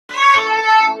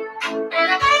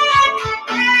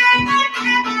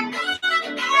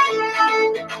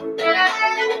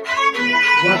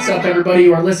up, everybody?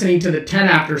 You are listening to the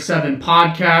 10After7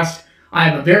 podcast. I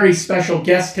have a very special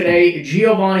guest today,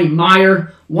 Jiovanni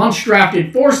Mier, once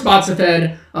drafted 4 spots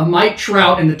ahead of Mike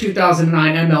Trout in the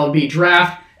 2009 MLB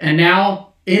draft, and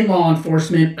now in law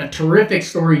enforcement. A terrific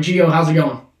story. Gio, how's it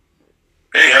going?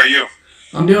 Hey, how are you?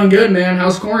 I'm doing good, man.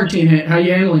 How's quarantine? How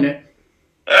you handling it?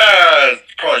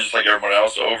 Probably just like everyone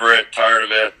else, over it, tired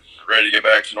of it, ready to get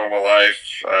back to normal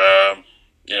life.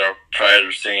 Tired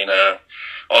of seeing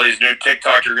all these new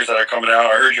TikTokers that are coming out.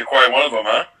 I heard you're quite one of them,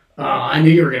 huh? I knew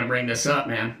you were going to bring this up,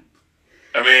 man.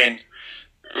 I mean,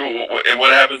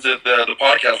 what happens if the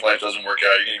podcast life doesn't work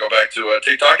out? Are you going to go back to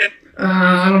TikToking?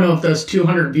 I don't know if those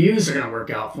 200 views are going to work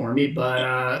out for me,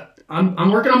 but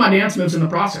I'm working on my dance moves in the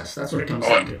process. That's what it comes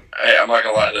down to. Hey, I'm not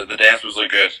going to lie. The dance moves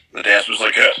look good. The dance moves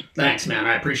look good. Thanks, man.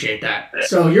 I appreciate that. Yeah.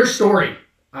 So your story,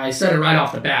 I said it right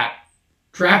off the bat.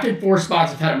 Drafted 4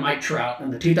 spots ahead of Mike Trout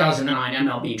in the 2009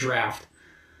 MLB draft.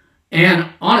 And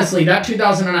honestly, that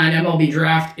 2009 MLB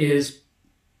draft is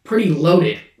pretty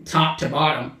loaded, top to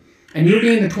bottom. And you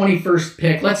being the 21st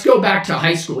pick, let's go back to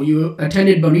high school. You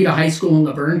attended Bonita High School in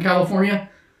Laverne, California?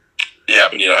 Yeah,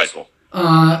 Bonita High School.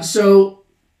 So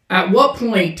at what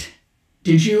point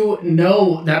did you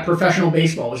know that professional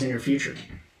baseball was in your future?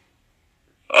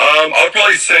 I would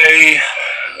probably say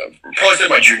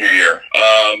my junior year.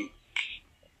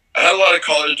 I had a lot of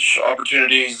college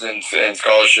opportunities and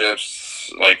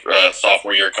scholarships, like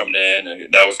sophomore year coming in,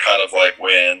 and that was kind of like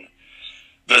when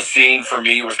the scene for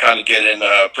me was kind of getting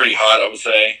pretty hot, I would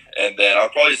say. And then I'll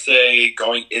probably say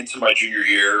going into my junior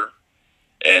year,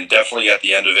 and definitely at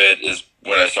the end of it, is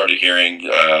when I started hearing,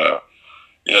 the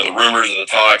rumors and the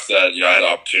talks that, I had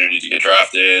an opportunity to get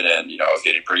drafted, and, I was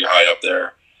getting pretty high up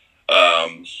there.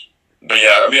 But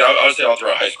yeah, I would say all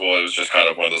throughout high school, it was just kind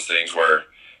of one of those things where,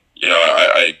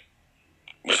 I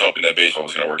was hoping that baseball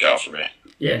was going to work out for me.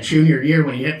 Yeah, junior year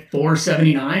when you hit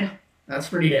 479, that's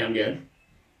pretty damn good.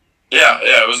 Yeah,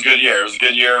 it was a good year. It was a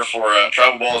good year for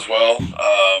travel ball as well.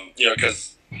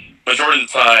 Because majority of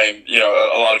the time,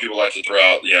 a lot of people like to throw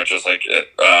out, just like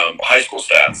high school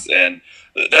stats, and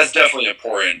that's definitely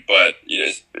important. But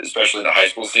especially in the high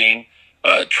school scene,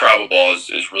 travel ball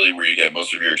is really where you get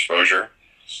most of your exposure.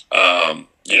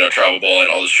 Travel ball and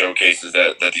all the showcases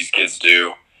that these kids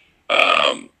do.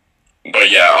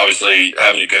 But yeah, obviously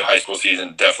having a good high school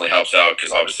season definitely helps out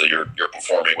because obviously you're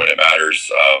performing when it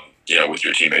matters, with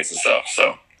your teammates and stuff.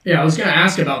 So yeah, I was going to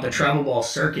ask about the travel ball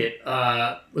circuit.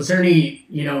 Was there any,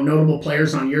 notable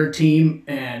players on your team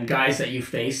and guys that you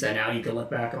faced that now you can look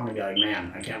back on and be like,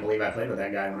 man, I can't believe I played with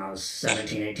that guy when I was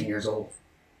 17, 18 years old?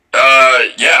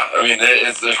 Yeah,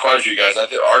 there's quite a few guys. I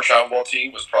think our travel ball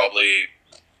team was probably.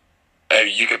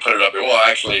 You could put it up. Well,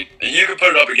 actually, you could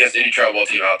put it up against any travel ball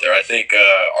team out there. I think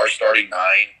our starting 9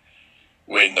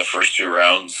 win the first 2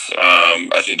 rounds.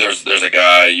 I think there's a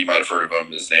guy you might have heard of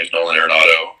him. His name's Nolan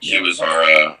Arenado. He was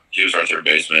our third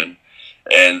baseman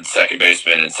and second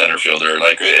baseman and center fielder.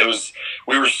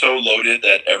 We were so loaded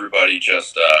that everybody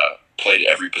just played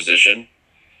every position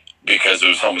because it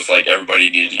was almost like everybody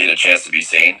needed to get a chance to be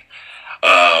seen.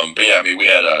 But yeah, we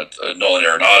had Nolan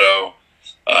Arenado.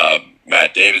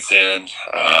 Matt Davidson,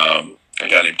 a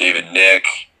guy named David Nick,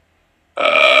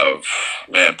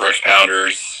 Brooks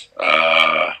Pounders,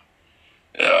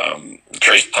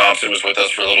 Trace Thompson was with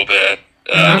us for a little bit.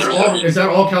 Is that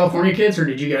all California kids, or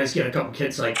did you guys get a couple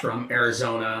kids from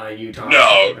Arizona, Utah?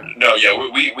 No, yeah,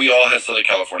 we all had Southern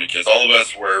California kids. All of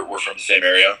us were from the same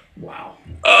area. Wow.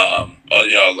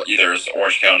 Either it's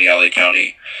Orange County, LA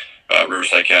County,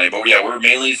 Riverside County, but yeah, we're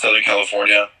mainly Southern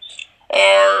California.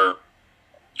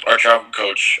 Our travel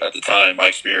coach at the time,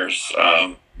 Mike Spears,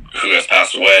 who has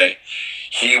passed away,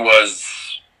 he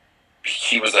was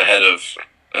ahead of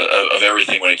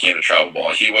everything when it came to travel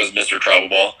ball. He was Mr. Travel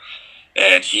Ball,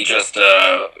 and he just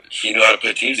he knew how to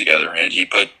put teams together, and he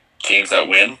put teams that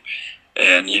win.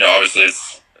 And obviously,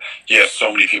 you have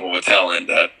so many people with talent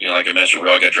that like I mentioned, we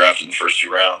all got drafted in the first 2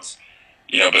 rounds.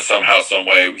 But somehow, some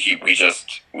way,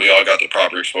 we all got the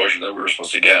proper exposure that we were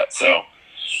supposed to get. So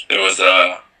it was.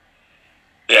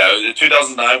 Yeah,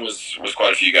 2009 was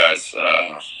quite a few guys,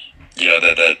 that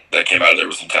came out of there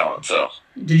with some talent. So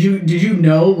did you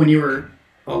know when you were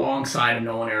alongside of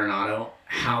Nolan Arenado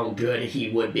how good he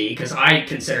would be? Because I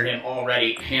consider him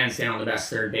already hands down the best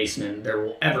third baseman there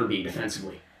will ever be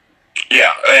defensively.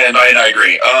 Yeah, and I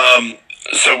agree.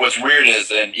 So what's weird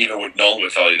is, and even with Nolan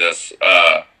would tell you this,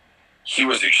 he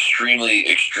was extremely,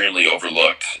 extremely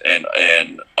overlooked and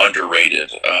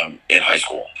underrated in high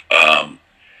school.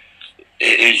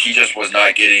 He just was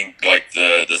not getting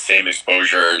the same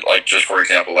exposure, just for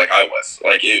example, I was.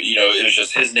 It was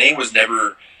just his name was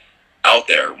never out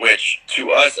there, which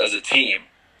to us as a team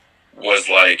was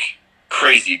like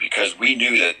crazy because we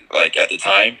knew that like at the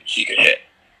time he could hit.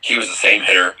 He was the same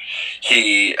hitter.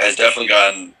 He has definitely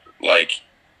gotten like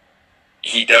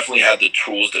he definitely had the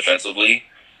tools defensively.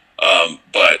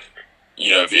 But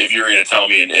you know, if you were going to tell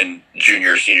me in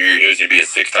junior or senior year he was going to be a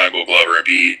 6-time Gold Glover and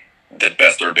be the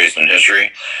best third baseman in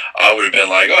history, I would have been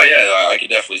like, oh yeah, I could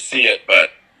definitely see it.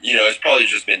 But you know, it's probably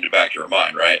just been in the back of your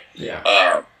mind, right?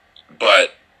 Yeah.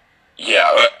 But yeah,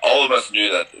 all of us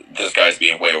knew that this guy's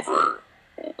being way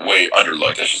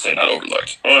underlooked. I should say, not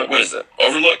overlooked. What is it?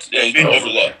 Overlooked? Yeah, he's being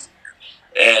overlooked.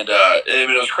 And I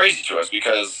mean, it was crazy to us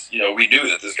because you know we knew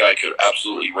that this guy could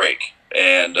absolutely rake.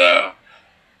 And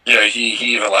you know, he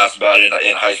even laughed about it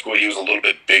in high school. He was a little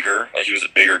bit bigger, like he was a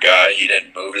bigger guy. He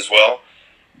didn't move as well,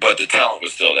 but the talent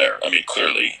was still there. I mean,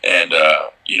 clearly. And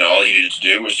you know, all he needed to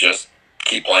do was just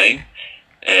keep playing,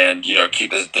 and you know,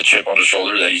 keep the chip on his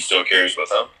shoulder that he still carries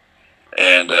with him.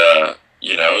 And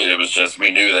you know, it was just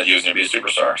we knew that he was going to be a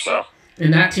superstar. So. In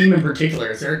that team in particular,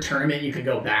 is there a tournament you could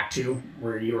go back to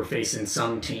where you were facing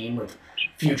some team with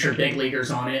future big leaguers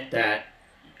on it that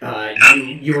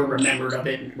you were remembered of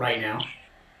it right now?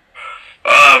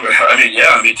 I mean, yeah.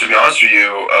 I mean, to be honest with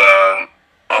you,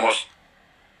 almost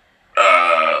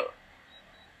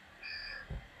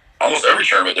every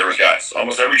tournament there was guys.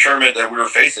 Almost every tournament that we were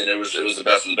facing, it was the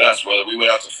best of the best. Whether we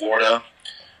went out to Florida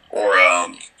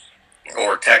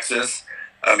or Texas.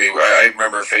 I mean, I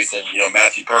remember facing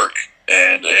Matthew Perk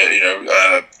and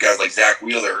guys like Zach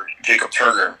Wheeler, Jacob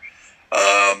Turner.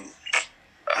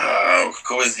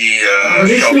 Who was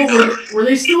were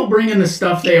they still bringing the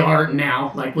stuff they are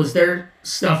now? Like, was their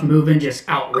stuff moving just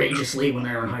outrageously when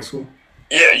they were in high school?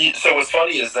 Yeah. So what's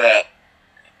funny is that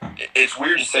it's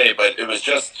weird to say, but it was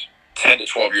just 10 to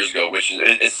 12 years ago, which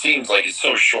it seems like it's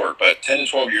so short, but 10 to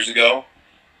 12 years ago,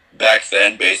 back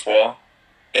then, baseball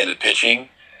and the pitching,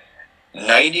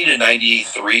 90 to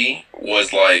 93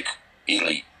 was like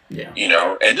elite. Yeah.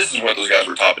 And this is what those guys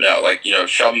were topping out. Like,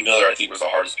 Shelby Miller, I think, was the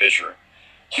hardest pitcher.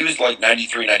 He was like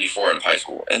 93, 94 out of high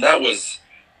school. And that was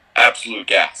absolute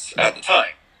gas at the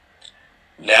time.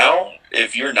 Now,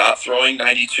 if you're not throwing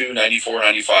 92, 94,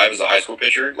 95 as a high school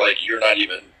pitcher, like, you're not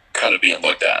even kind of being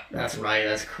looked at. That's right.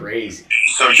 That's crazy.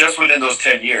 So just within those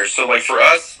 10 years. So, like, for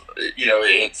us,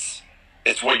 it's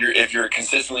what if you're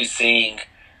consistently seeing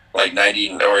like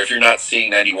 90, or if you're not seeing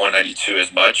 91, 92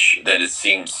 as much, then it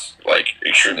seems like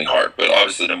extremely hard. But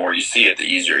obviously, the more you see it, the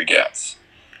easier it gets.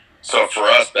 So for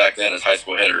us back then as high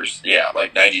school hitters, yeah,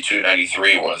 like 92,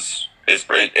 93 it was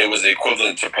the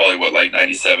equivalent to probably what like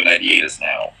 97, 98 is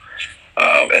now.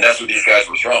 And that's what these guys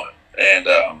were throwing. And,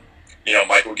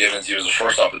 Michael Givens, he was a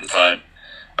shortstop at the time.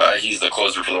 He's the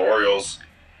closer for the Orioles.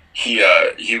 He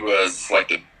was one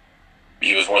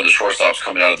of the shortstops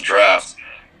coming out of the draft.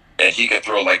 And he could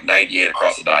throw like 98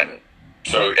 across the diamond.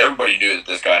 So everybody knew that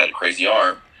this guy had a crazy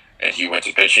arm, and he went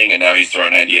to pitching, and now he's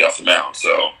throwing 98 off the mound.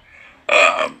 So,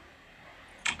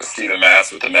 Steven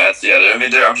Matz with the Mets. Yeah, I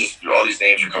mean, all these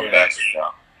names are coming back to me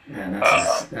now. Man,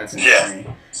 that's insane.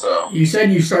 Yeah, so. You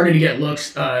said you started to get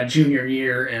looks junior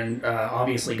year and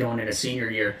obviously going into senior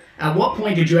year. At what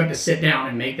point did you have to sit down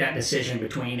and make that decision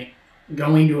between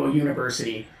going to a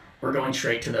university or going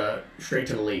straight to the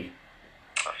league?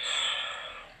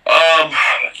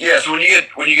 Yeah, so when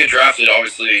you get drafted,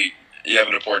 obviously you have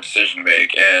an important decision to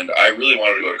make, and I really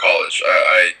wanted to go to college.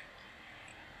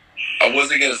 I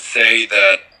wasn't gonna say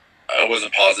that I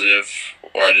wasn't positive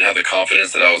or I didn't have the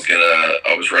confidence that I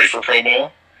was ready for pro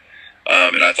ball,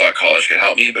 and I thought college could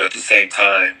help me. But at the same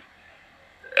time,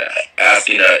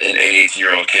 asking an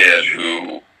 18-year-old kid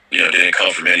who didn't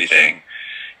come from anything,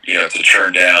 to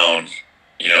turn down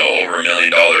over $1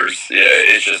 million,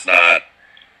 it's just not.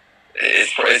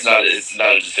 It's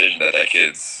not a decision that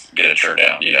kid's gonna turn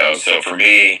down, So for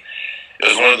me, it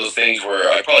was one of those things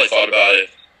where I probably thought about it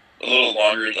a little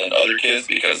longer than other kids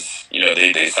because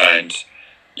they signed,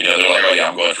 they're like, oh yeah,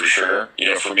 I'm going for sure.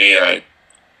 For me, I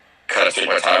kind of took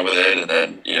my time with it, and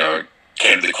then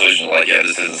came to the conclusion like, yeah,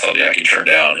 this isn't something I can turn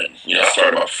down, and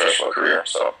started my professional career.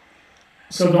 So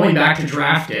going back to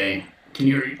draft day,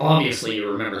 obviously you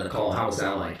remember the call? How was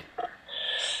that like?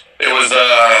 It was,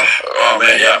 oh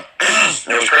man, yeah.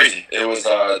 It was crazy. It was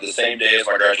the same day as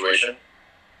my graduation.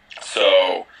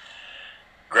 So,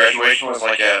 graduation was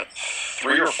like at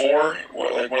 3 or 4,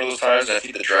 like one of those times. I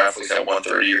think the draft was at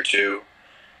 1:30 or 2.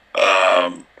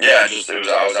 I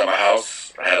was at my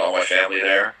house. I had all my family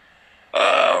there.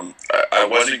 I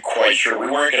wasn't quite sure. We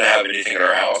weren't going to have anything at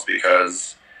our house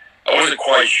because I wasn't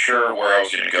quite sure where I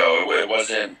was going to go. It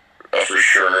wasn't for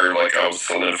sure, like I was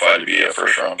solidified to be a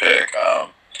first-round pick.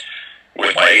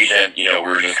 With my agent, we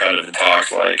were just kind of in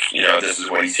talks, like, this is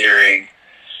what he's hearing.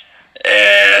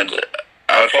 And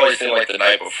I would probably say like the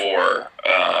night before,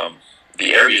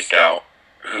 the area scout,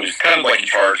 who's kind of like in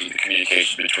charge of the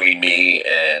communication between me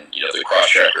and the cross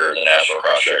checker, the national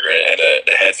cross checker, and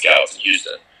the head scouts in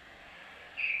Houston.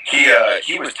 He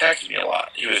was texting me a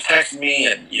lot. He was texting me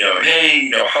and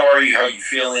hey, how are you? How are you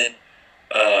feeling?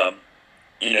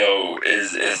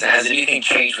 Has anything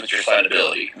changed with your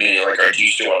signability? Meaning, like, do you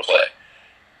still want to play?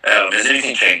 Has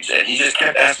anything changed? And he just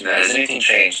kept asking that. Has anything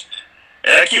changed?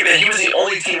 And he was the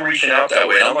only team reaching out that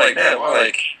way. And I'm like, man, well,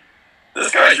 like,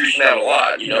 this guy's reaching out a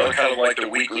lot, kind of like the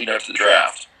week leading up to the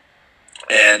draft.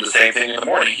 And the same thing in the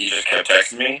morning. He just kept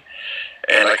texting me.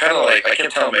 And I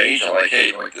kept telling my agent, like,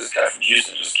 hey, like, this guy from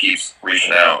Houston just keeps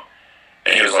reaching out.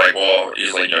 And he was like, well,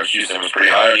 Houston was pretty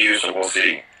high on you, so we'll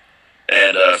see.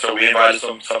 And so we invited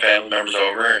some family members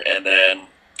over, and then,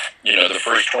 the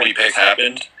first 20 picks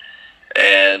happened.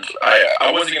 And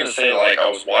I wasn't going to say, like, I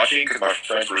was watching because my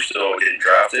friends were still getting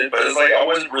drafted, but it's like I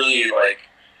wasn't really, like,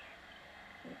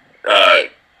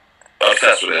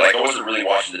 obsessed with it. Like, I wasn't really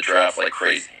watching the draft like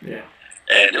crazy. Yeah.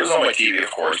 And it was on my TV,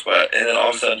 of course, and then all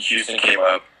of a sudden Houston came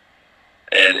up,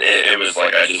 and it was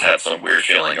like I just had some weird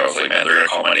feeling. I was like, man, they're going to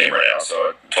call my name right now. So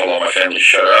I told all my family to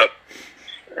shut up.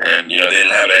 And, they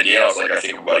didn't have an idea. I was like, I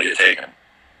think I'm about to get taken.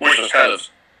 Which was kind of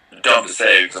dumb to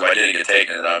say because if I didn't get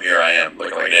taken, then here I am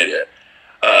looking like an idiot.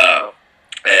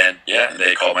 And, yeah,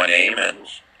 they called my name. And,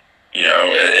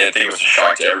 I think it was a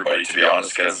shock to everybody, to be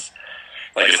honest, because,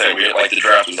 like I said, the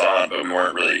draft was on, but we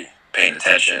weren't really paying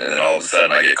attention. And then all of a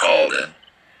sudden I get called, and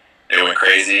it went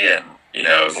crazy. And, it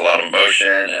was a lot of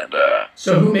emotion. And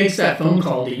so who makes that phone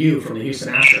call to you from the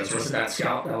Houston Astros? Was it that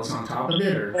scout that was on top of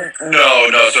it, or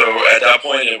no? So at that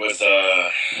point, it was the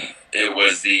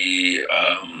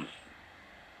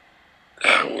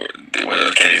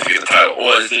I can't even get the title.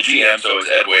 Well, it's the GM, so it was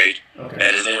Ed Wade, okay.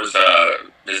 And his name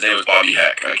was Bobby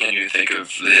Heck. I can't even think of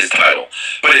his title,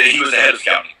 but he was the head of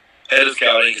scouting.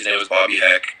 His name was Bobby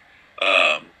Heck.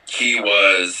 He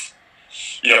was,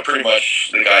 pretty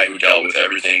much the guy who dealt with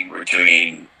everything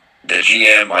between the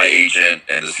GM, my agent,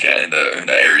 and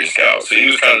the area scout. So he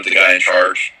was kind of the guy in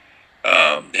charge,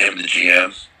 him, the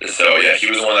GM. So, yeah, he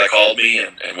was the one that called me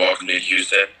and welcomed me to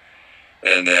Houston.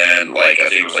 And then, I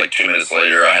think it was 2 minutes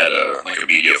later, I had a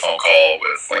media phone call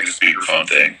with, a speakerphone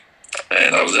thing.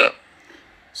 And that was it.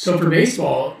 So for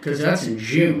baseball, because that's in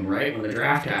June, right, when the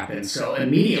draft happens, so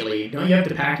immediately, don't you have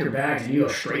to pack your bags and you go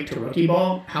straight to rookie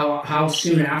ball? How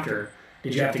soon after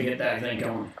did you have to get that thing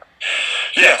going?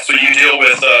 Yeah, so you deal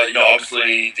with,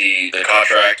 obviously the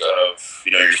contract of,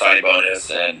 your signing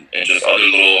bonus and just other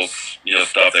little,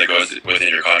 stuff that goes within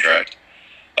your contract.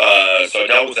 So I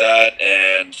dealt with that,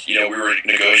 and, we were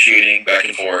negotiating back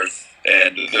and forth,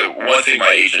 and the one thing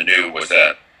my agent knew was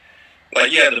that,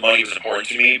 the money was important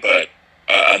to me, but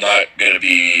I'm not going to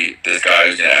be this guy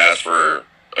who's going to ask for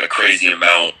a crazy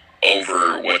amount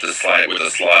over what the slot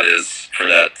is for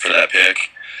that pick.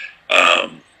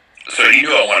 So he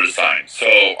knew I wanted to sign. So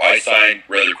I signed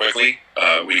rather quickly.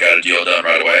 We got a deal done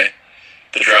right away.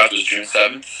 The draft was June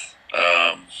 7th.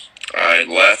 I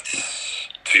left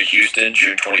to Houston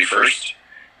June 21st,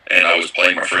 and I was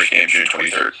playing my first game June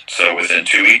 23rd. So within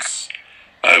 2 weeks,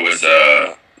 I was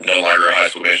no longer a high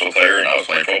school baseball player, and I was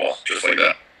playing football, just like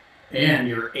that. And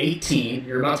you're 18.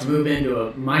 You're about to move into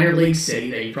a minor league city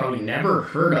that you probably never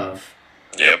heard of.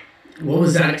 Yep. What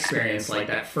was that experience like,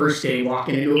 that first day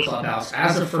walking into a clubhouse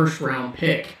as a first-round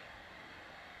pick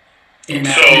in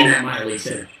that minor league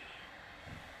city?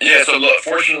 Yeah, so look,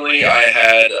 fortunately, I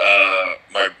had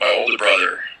my older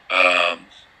brother.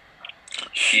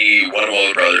 One of my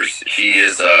older brothers, he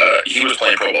was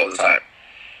playing pro ball at the time.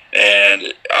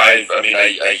 And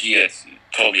he had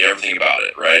told me everything about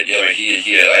it, right?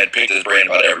 I had picked his brain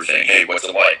about everything. Hey, what's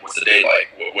it like? What's the day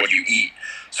like? What do you eat?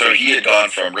 So he had gone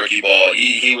from rookie ball.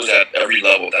 He was at every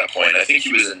level at that point. I think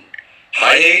he was in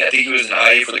high A. I think he was in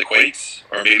high A for the Quakes,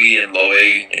 or maybe in low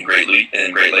A in Great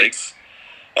Lakes.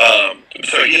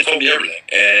 So he had told me everything,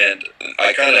 and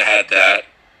I kind of had that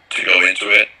to go into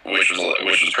it, which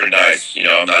was pretty nice.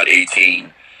 I'm not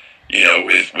 18,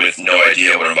 with no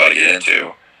idea what I'm about to get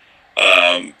into.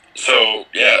 So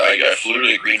yeah, I flew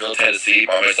to Greenville, Tennessee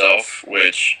by myself,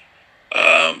 which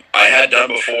I had done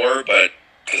before, but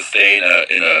to stay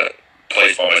in a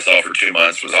place by myself for 2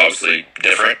 months was obviously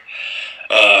different.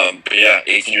 But yeah,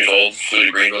 18 years old, flew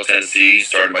to Greenville, Tennessee,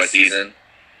 started my season,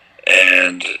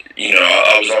 and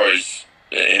I was always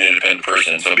an independent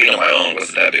person, so being on my own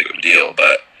wasn't that big of a deal.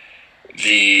 But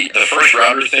the first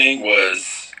rounder thing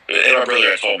was, and my brother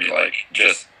had told me,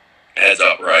 just heads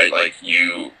up, right?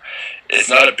 It's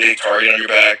not a big target on your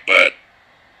back, but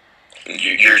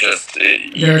you're just...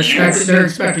 They're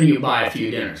expecting you to buy a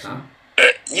few dinners, huh?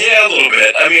 Yeah, a little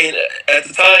bit. I mean, at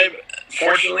the time,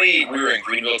 fortunately, we were in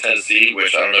Greenville, Tennessee,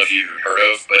 which I don't know if you've heard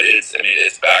of, but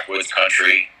it's backwoods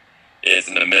country. It's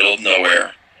in the middle of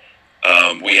nowhere.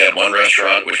 We had one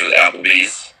restaurant, which was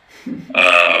Applebee's.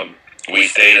 We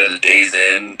stayed at a Days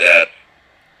Inn that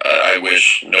I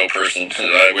wish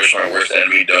I wish my worst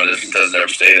enemy doesn't ever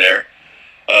stay there.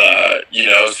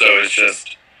 So it's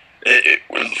just,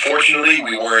 fortunately,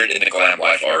 we weren't in the glam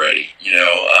life already,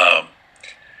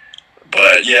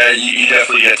 but yeah, you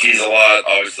definitely get teased a lot,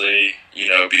 obviously,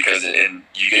 because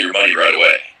you get your money right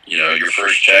away. Your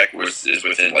first check is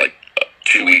within like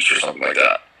 2 weeks or something like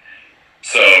that.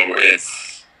 So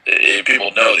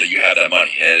people know that you have that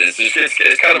money, and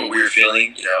it's kind of a weird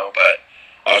feeling, but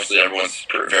obviously everyone's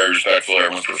very respectful,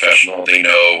 everyone's professional. They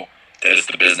know that it's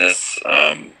the business,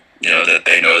 that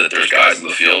they know that there's guys in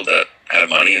the field that have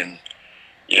money, and,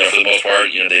 for the most part,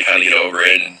 they kind of get over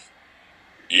it and,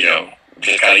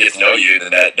 just kind of get to know you,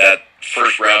 and that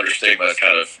first rounder stigma is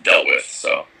kind of dealt with,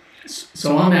 So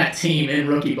on that team in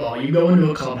rookie ball, you go into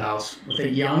a clubhouse with a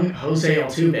young Jose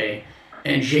Altuve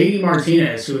and JD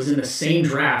Martinez, who was in the same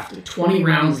draft 20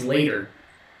 rounds later.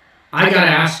 I got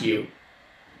to ask you,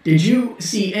 did you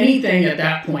see anything at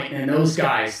that point in those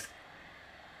guys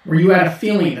where you had a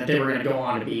feeling that they were going to go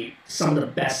on to be some of the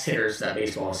best hitters that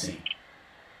baseball has seen?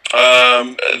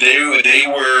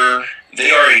 They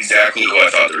are exactly who I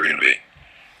thought they were going to be,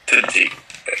 to the T.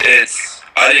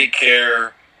 I didn't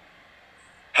care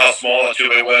how small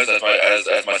Altuve was as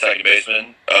my second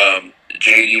baseman.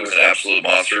 JD was an absolute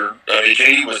monster. I mean,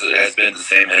 JD has been the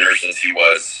same hitter since he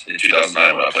was in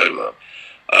 2009 when I played with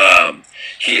him.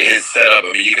 His setup,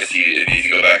 I mean, you can see if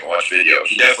you go back and watch video,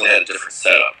 he definitely had a different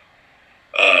setup.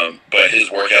 But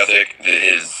his work ethic,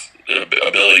 his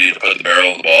ability to put the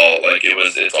barrel on the ball,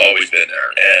 it's always been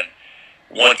there. And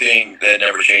one thing that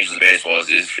never changes in baseball is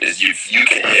if you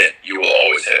can hit, you will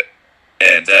always hit.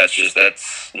 And that's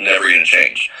never going to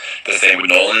change. The same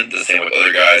with Nolan, the same with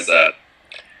other guys that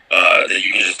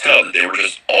you can just tell that they were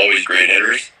just always great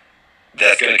hitters.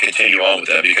 That's going to continue on with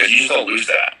them because you just don't lose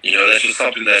that. That's just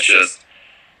something that's just,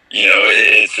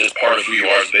 it's just part of who you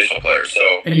are as a baseball player.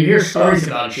 So, and you hear stories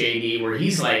about JD where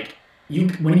he's like,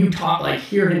 when you talk,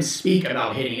 hear him speak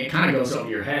about hitting, it kind of goes over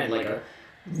your head. Like a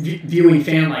viewing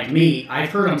fan like me, I've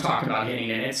heard him talk about hitting,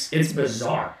 and it's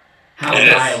bizarre how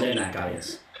dialed in that guy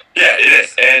is. Yeah, it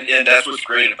is, and that's what's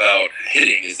great about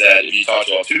hitting is that if you talk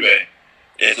to Altuve,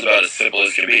 it's about as simple as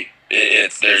it can be.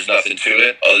 There's nothing to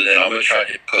it other than I'm going to try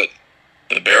to put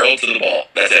the barrel to the ball.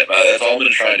 That's it. That's all I'm going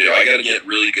to try and do. I got to get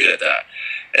really good at that.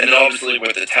 And then obviously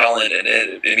with the talent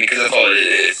because that's all it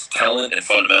is, talent and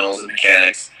fundamentals and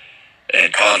mechanics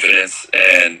and confidence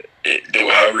and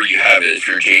however you have it. If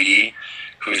you're JD,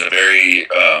 who's a very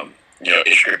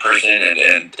intricate person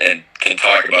and can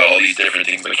talk about all these different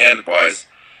things mechanic wise,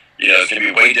 it's going to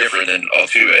be way different than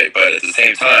Altuve. But at the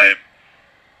same time,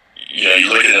 you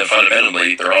look at them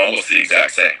fundamentally, they're almost the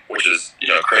exact same, which is,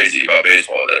 crazy about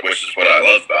baseball, which is what I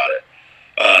love about it.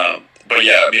 But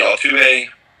yeah, I mean, Altuve,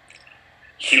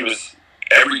 he was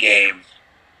every game.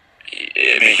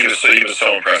 I mean, he was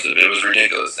so impressive. It was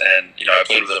ridiculous. And, I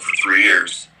played with him for 3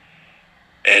 years.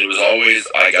 And it was always,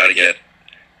 I got to get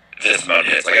this amount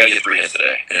of hits. I got to get 3 hits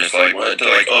today. And it's like, what? They're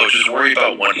like, oh, just worry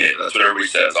about 1 hit. That's what everybody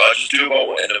says. I'll just do about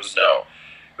 1. And it was no.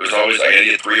 It was always, I got to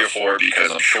get 3 or 4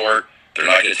 because I'm short. They're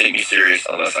not going to take me serious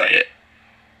unless I hit.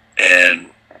 And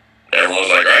everyone was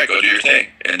like, all right, go do your thing.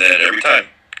 And then every time,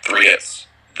 3 hits.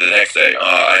 The next day,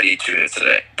 I need 2 hits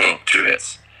today. Boom, 2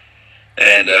 hits.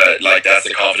 And, that's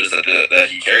the confidence that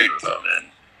he carried with him.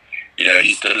 And,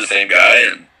 he's still the same guy.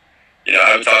 And, I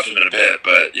haven't talked to him in a bit,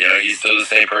 but, he's still the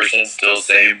same person, still the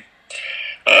same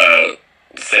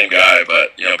guy.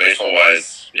 But,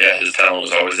 baseball-wise, yeah, his talent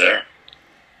was always there.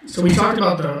 So we talked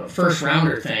about the first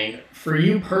rounder thing. For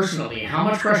you personally, how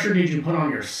much pressure did you put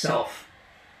on yourself?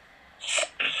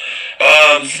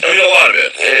 I mean, a lot of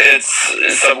it.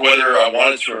 It's whether I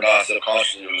wanted to or not,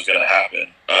 subconsciously it was going to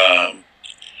happen.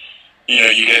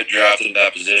 You get drafted in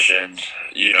that position,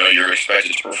 you're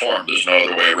expected to perform. There's no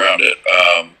other way around it.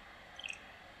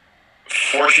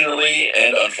 Fortunately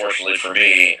and unfortunately for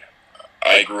me,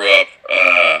 I grew up.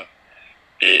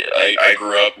 I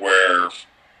grew up where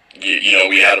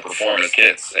we had to perform as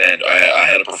kids, and I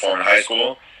had to perform in high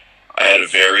school. I had a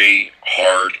very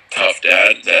hard, tough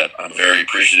dad that I'm very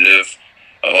appreciative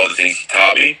of all the things he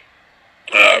taught me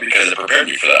because it prepared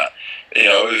me for that.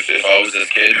 If I was this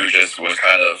kid who just was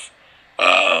kind of,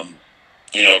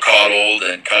 coddled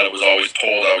and kind of was always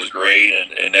told I was great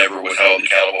and never was held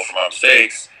accountable for my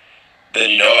mistakes, then,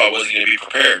 I wasn't going to be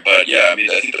prepared. But, yeah, I mean,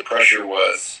 I think the pressure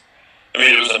was,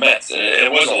 it was immense. And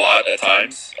it was a lot at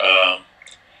times.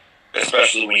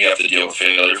 especially when you have to deal with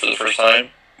failure for the first time.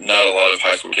 Not a lot of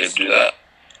high school kids do that,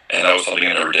 and that was something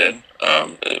I never did.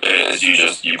 As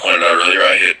you pointed out earlier,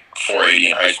 I hit 480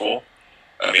 in high school.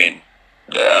 I mean,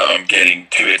 I'm getting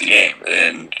 2 hits a game,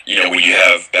 and when you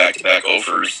have back-to-back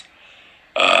offers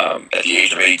at the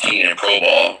age of 18 in pro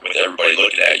ball, with everybody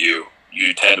looking at you,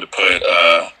 you tend to put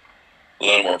a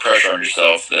little more pressure on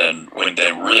yourself than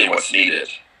really what's needed.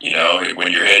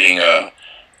 When you're hitting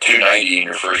 290 in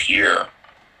your first year,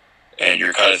 and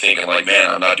you're kind of thinking like, man,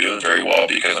 I'm not doing very well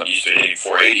because I'm used to hitting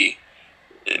 480.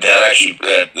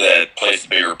 That plays a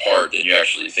bigger part than you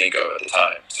actually think of at the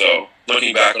time. So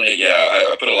looking back on it, yeah,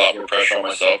 I put a lot more pressure on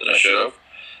myself than I should have.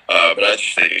 But I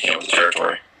just think it came with the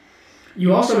territory.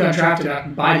 You also got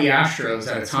drafted by the Astros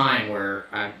at a time where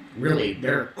really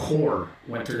their core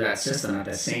went through that system at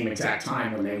the same exact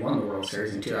time when they won the World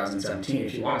Series in 2017,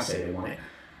 if you want to say they won it.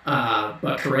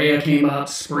 But Correa came up,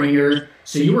 Springer.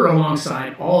 So you were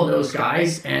alongside all of those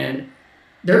guys, and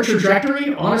their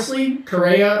trajectory, honestly,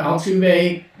 Correa,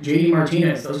 Altuve, JD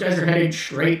Martinez, those guys are headed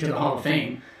straight to the Hall of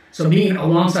Fame. So being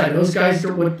alongside those guys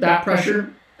with that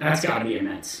pressure, that's got to be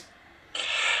immense.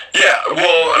 Yeah,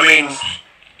 well, I mean,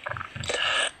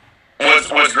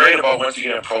 what's great about once you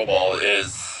get in pro ball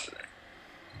is,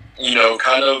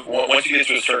 kind of once you get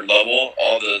to a certain level,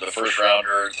 all the first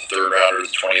rounder, the third rounder, the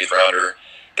 20th rounder,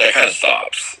 that kind of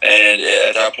stops. And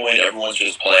at that point, everyone's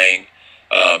just playing.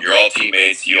 You're all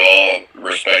teammates. You all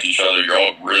respect each other. You're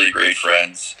all really great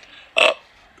friends. Because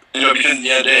at the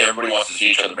end of the day, everybody wants to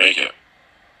see each other make it.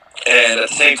 And at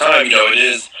the same time,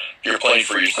 you're playing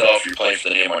for yourself. You're playing for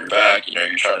the name on your back.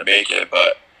 You're trying to make it.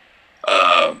 But,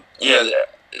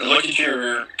 look at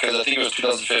because I think it was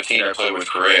 2015 I played with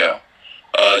Correa.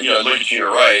 Look at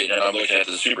your right, and I'm looking at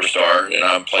the superstar, and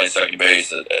I'm playing second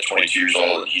base at 22 years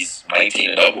old, and he's 19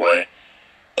 in Double-A.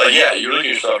 Like, yeah, you look at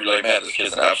yourself, you're like, man, this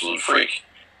kid's an absolute freak.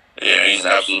 He's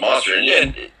an absolute monster.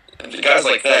 And the guys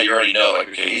like that, you already know, like,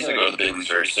 okay, he's going to go to the big leagues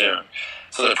very soon.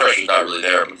 So the pressure's not really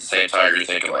there, but at the same time, you're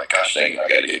thinking, like, gosh dang it, I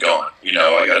got to get going.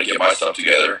 I got to get my stuff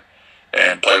together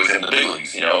and play with him in the big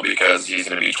leagues, because he's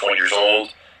going to be 20 years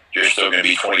old. You're still going to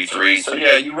be 23. So,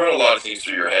 yeah, you run a lot of things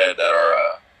through your head that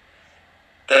are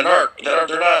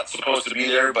they're not supposed to be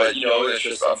there, but it's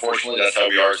just, unfortunately, that's how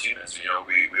we are as humans.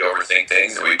 We overthink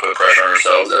things and we put pressure on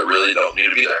ourselves that really don't need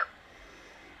to be there.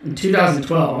 In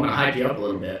 2012, I'm going to hype you up a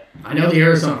little bit. I know the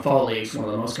Arizona Fall League is one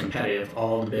of the most competitive.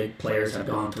 All the big players have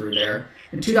gone through there.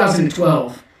 In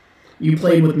 2012, you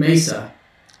played with Mesa,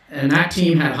 and that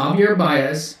team had Javier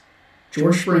Baez,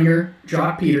 George Springer,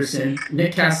 Jock Peterson,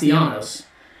 Nick Castellanos,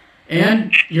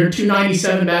 and your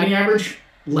 297 batting average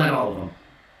led all of them.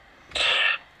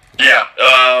 Yeah,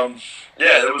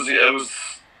 it was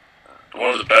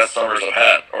one of the best summers I've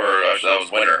had, or actually that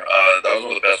was winter. That was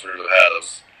one of the best winters I've had. It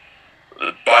was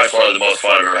by far the most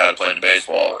fun I've ever had playing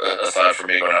baseball, aside from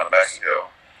me going out to Mexico.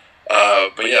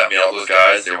 But yeah, all those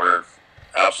guys, they were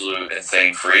absolute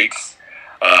insane freaks.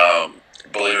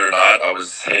 Believe it or not, I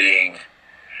was hitting,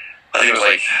 I think it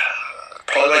was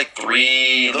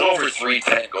probably a little over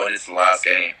 310 going into the last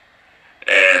game.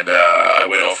 And I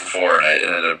went 0 for 4, and I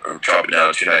ended up dropping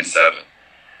down to 297.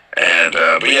 And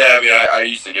but yeah, I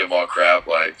used to give him all crap,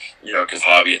 because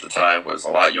Javi at the time was a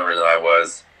lot younger than I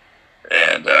was,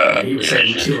 and he was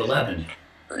hitting 211.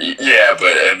 Yeah,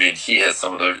 but he hit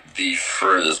some of the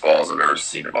furthest balls I've ever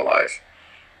seen in my life.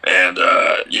 And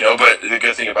but the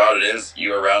good thing about it is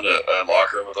you're around a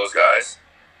locker room with those guys,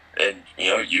 and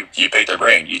you pick their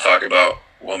brain. You talk about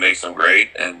what makes them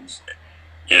great, and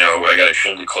I got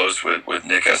extremely close with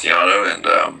Nick Castellano, and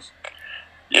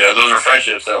those were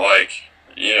friendships that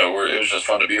it was just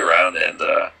fun to be around, and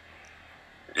the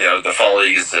Fall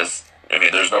League is just,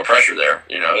 there's no pressure there.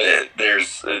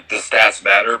 The stats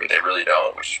matter, but they really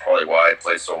don't, which is probably why I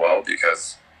played so well,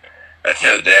 because at the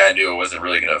end of the day, I knew it wasn't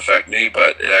really going to affect me,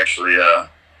 but it actually,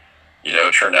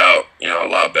 turned out, a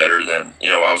lot better than,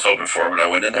 I was hoping for when I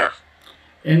went in there.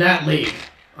 In that league,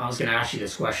 I was going to ask you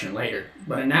this question later,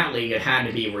 but in that league, it had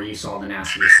to be where you saw the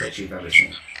nastiest pitch you've ever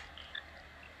seen.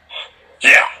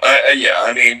 Yeah,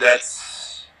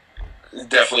 that's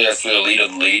definitely, that's the elite of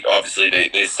the elite. Obviously,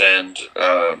 they send,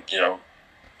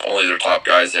 only their top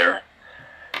guys there.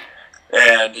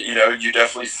 And, you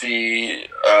definitely see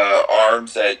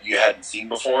arms that you hadn't seen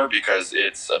before, because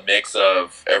it's a mix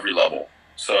of every level.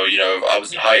 So, I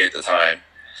was in high at the time,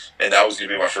 and that was going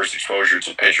to be my first exposure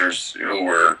to pitchers who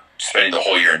were spending the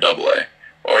whole year in Double-A,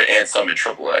 and some in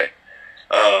Triple-A.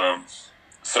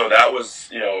 So that was,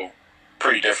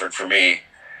 pretty different for me.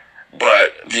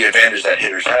 But the advantage that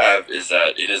hitters have is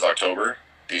that it is October.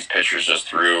 These pitchers just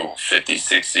threw 50,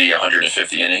 60,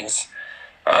 150 innings.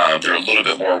 They're a little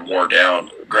bit more worn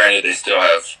down. Granted, they still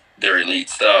have their elite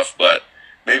stuff, but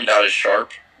maybe not as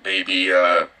sharp. Maybe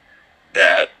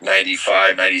that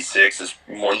 95, 96 is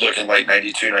more looking like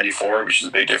 92, 94, which is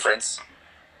a big difference.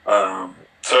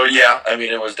 So yeah, I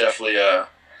mean, it was definitely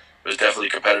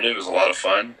competitive. It was a lot of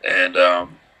fun, and I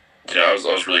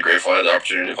was really grateful I had the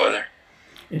opportunity to play there.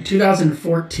 In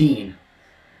 2014,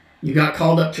 you got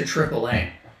called up to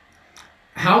AAA.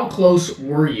 How close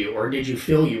were you, or did you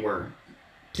feel you were,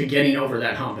 to getting over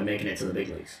that hump and making it to the big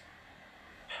leagues?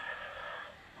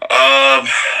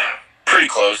 Pretty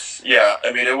close. Yeah,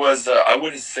 I mean, it was. I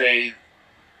wouldn't say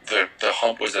the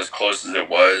hump was as close as it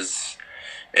was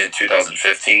in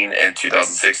 2015 and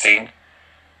 2016.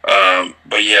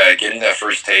 But yeah, getting that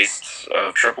first taste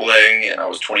of AAA, and I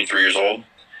was 23 years old.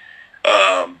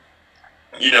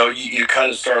 You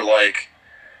kind of start like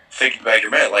thinking back,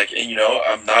 your man, like,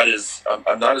 I'm not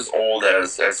as old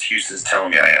as Houston's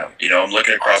telling me I am. I'm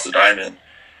looking across the diamond,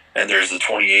 and there's a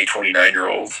 28,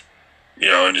 29-year-old,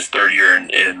 in his third year in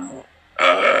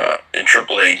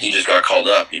AAA, and he just got called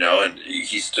up, and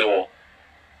he's still,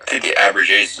 I think the average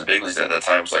age in the big leagues at that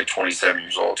time was like 27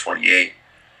 years old, 28.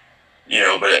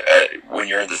 But when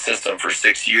you're in the system for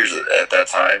 6 years at that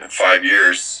time, and 5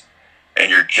 years, and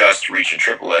you're just reaching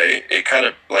AAA, it kind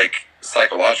of like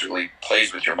psychologically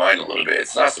plays with your mind a little bit.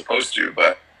 It's not supposed to,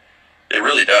 but it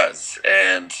really does.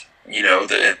 And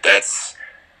that's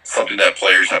something that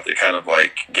players have to kind of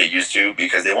like get used to,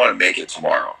 because they want to make it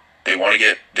tomorrow. They want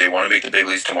to make the big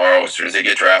leagues tomorrow as soon as they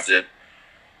get drafted.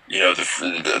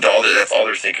 That's all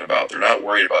they're thinking about. They're not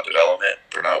worried about development.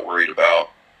 They're not worried about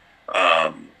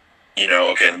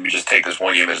okay, let me just take this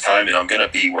one game at a time, and I'm going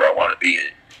to be where I want to be,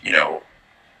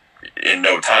 in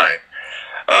no time.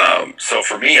 So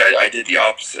for me, I did the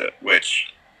opposite,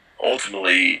 which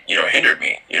ultimately, hindered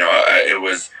me. It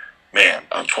was, man,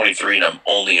 I'm 23 and I'm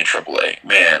only in AAA.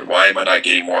 Man, why am I not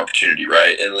getting more opportunity,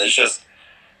 right? And it's just,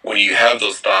 when you have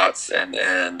those thoughts and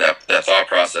that thought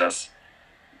process,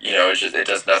 it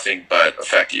does nothing but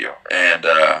affect you. And,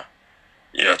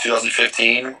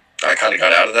 2015, I kind of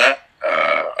got out of that.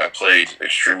 I played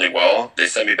extremely well. They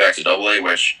sent me back to AA,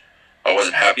 which I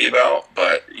wasn't happy about,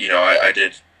 but, I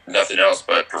did nothing else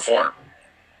but perform.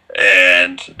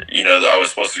 And, I was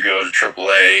supposed to go to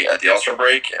AAA at the All-Star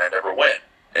break, and I never went.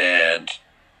 And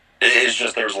it's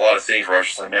just, there was a lot of things where I was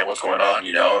just like, man, what's going on?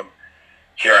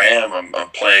 Here I am, I'm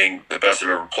playing the best I've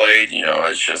ever played.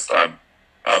 It's just, I'm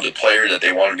the player that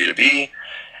they wanted me to be,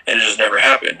 and it just never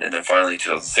happened. And then finally,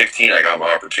 2016, I got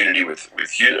my opportunity with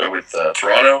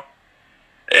Toronto,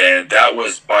 and that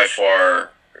was by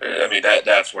far,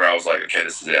 that's where I was like, okay,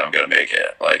 this is it. I'm gonna make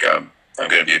it. Like, I'm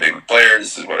gonna be a big player.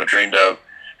 This is what I dreamed of,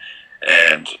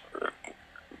 and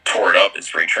tore it up in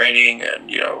spring training,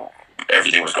 and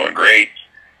everything was going great.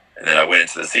 And then I went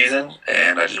into the season,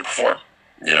 and I didn't perform.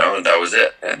 And that was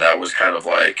it. And that was kind of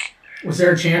like... Was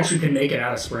there a chance you could make it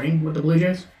out of spring with the Blue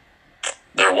Jays?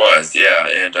 There was, yeah.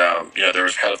 And, there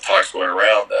was kind of talks going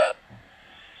around that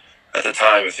at the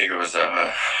time, I think it was,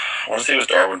 I want to say it was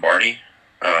Darwin Barney.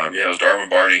 It was Darwin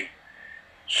Barney.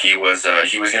 He was going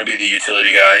to be the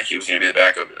utility guy. He was going to be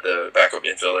the backup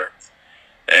infielder.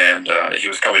 And he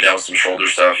was coming down with some shoulder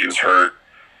stuff. He was hurt.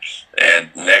 And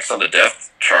next on the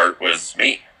depth chart was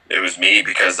me. It was me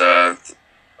because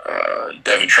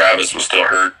Devin Travis was still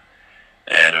hurt,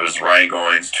 and it was Ryan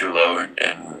Goins, Tulo,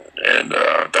 and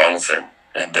Donaldson.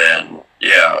 And then,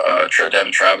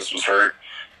 Devin Travis was hurt.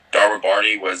 Darwin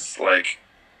Barney was like,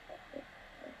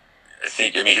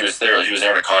 he was there. He was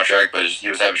there on a contract, but he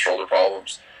was having shoulder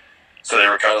problems. So they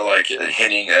were kind of like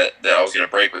hinting that I was going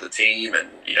to break with the team, and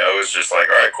it was just like,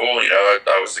 all right, cool.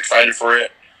 I was excited for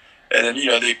it. And then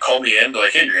they called me in,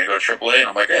 like, hey, you're going to go to AAA, and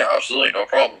I'm like, yeah, absolutely, no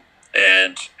problem.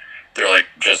 And they're like,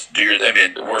 just do your,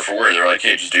 word for word, they're like,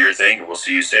 hey, just do your thing, and we'll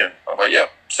see you soon. I'm like, yeah,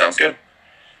 sounds good.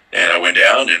 And I went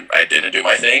down, and I didn't do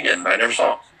my thing, and I never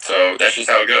saw him. So that's just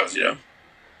how it goes,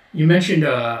 You mentioned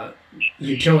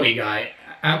utility guy.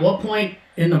 At what point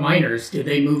in the minors did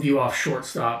they move you off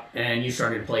shortstop and you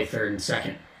started to play third and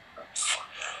second?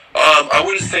 I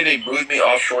wouldn't say they moved me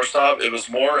off shortstop. It was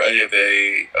more of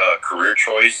a career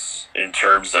choice in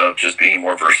terms of just being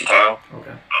more versatile.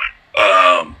 Okay.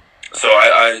 So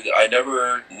I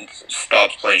never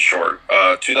stopped playing short.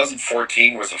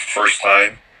 2014 was the first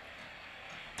time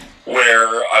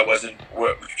where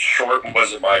short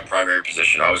wasn't my primary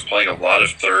position. I was playing a lot of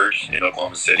third in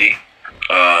Oklahoma City.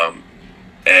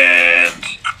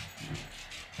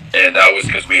 And that was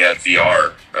because we had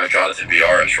Jonathan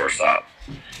VR at shortstop.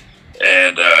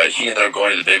 And he ended up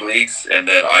going to the big leagues, and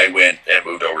then I went and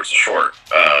moved over to short.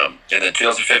 And then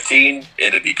 2015,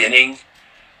 in the beginning,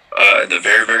 in the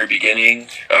very, very beginning,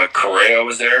 Correa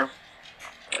was there,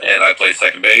 and I played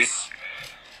second base.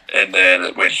 And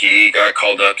then when he got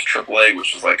called up to AAA,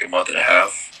 which was like a month and a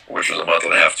half, which was a month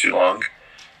and a half too long,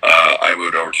 I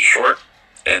moved over to short.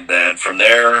 And then from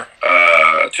there,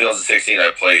 2016,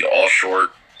 I played all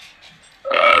short,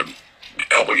 a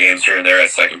couple games here and there at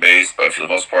second base, but for the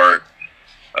most part,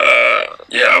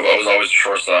 I was always a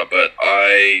shortstop. But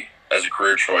I, as a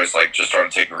career choice, like just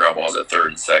started taking ground balls at third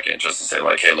and second, just to say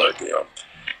like, hey, look,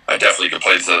 I definitely could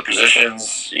play these other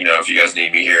positions. If you guys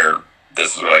need me here,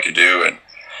 this is what I can do. And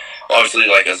obviously,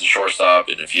 like as a shortstop,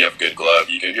 and if you have a good glove,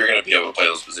 you're going to be able to play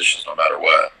those positions no matter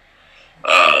what.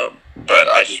 But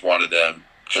I just wanted them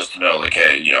just to know, like,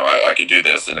 hey, I can do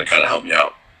this, and it kind of helped me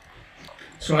out.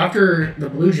 So after the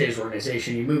Blue Jays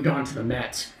organization, you moved on to the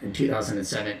Mets in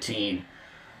 2017.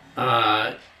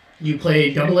 You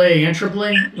played AA and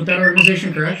AAA with that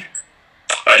organization, correct?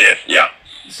 I did, yeah.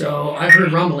 So I've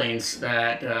heard rumblings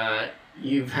that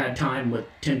you've had time with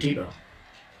Tim Tebow.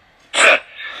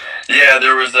 Yeah,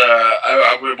 there was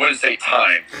I wouldn't say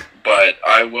time, but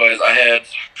I had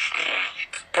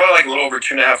probably like a little over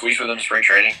 2.5 weeks with him in spring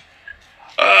training.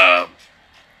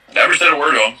 Never said a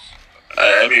word to him.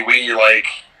 I mean, we like,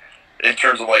 in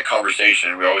terms of like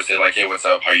conversation, we always say like, hey, what's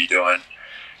up? How you doing?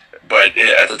 But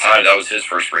at the time, that was his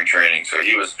first spring training, so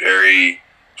he was very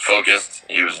focused.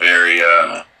 He was very,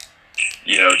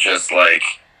 just like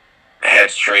head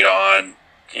straight on.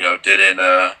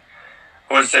 I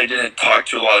wouldn't say didn't talk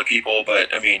to a lot of people,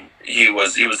 but I mean, he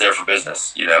was there for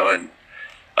business, and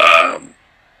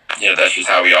that's just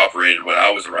how he operated when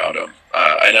I was around him.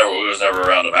 I was never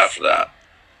around him after that,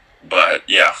 but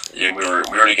yeah, we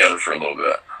were together for a little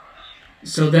bit.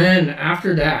 So then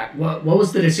after that, what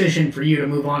was the decision for you to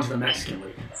move on to the Mexican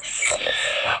League?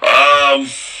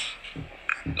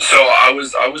 So I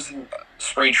was in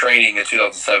spring training in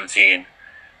 2017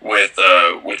 with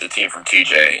the team from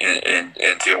TJ in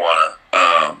Tijuana.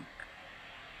 I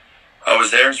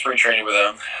was there in spring training with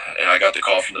them, and I got the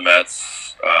call from the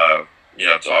Mets.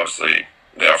 So obviously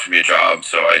they offered me a job,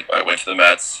 so I went to the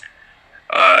Mets.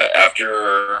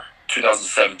 After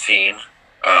 2017,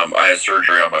 I had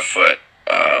surgery on my foot.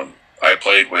 I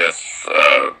played with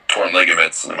torn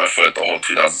ligaments in my foot the whole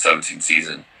 2017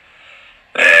 season,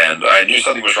 and I knew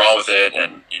something was wrong with it.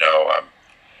 And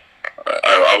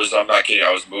I'm not kidding.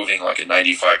 I was moving like a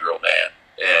 95-year-old man,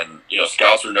 and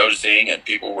scouts were noticing, and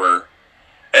people were.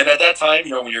 And at that time,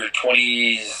 when you're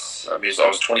 20s, I mean, so I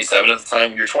was 27 at the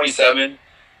time. When you're 27,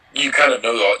 you kind of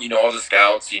know all the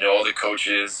scouts, all the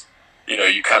coaches.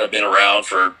 You kind of been around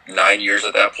for 9 years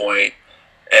at that point.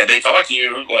 And they talk to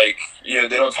you like, they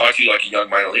don't talk to you like a young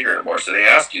minor leaguer anymore. So they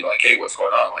ask you like, hey, what's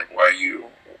going on? Like, why are you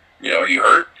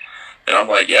hurt? And I'm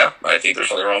like, yeah, I think there's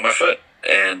something wrong with my foot.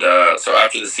 And so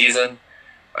after the season,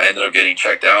 I ended up getting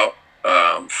checked out.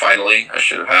 Finally, I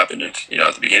should have happened at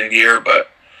the beginning of the year, but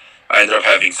I ended up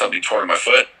having something torn in my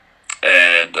foot.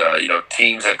 And,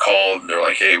 teams had called and they're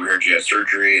like, hey, we heard you had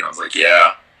surgery. And I was like,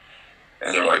 yeah.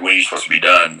 And they're like, when are you supposed to be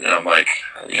done? And I'm like,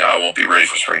 I won't be ready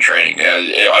for spring training.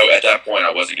 At that point,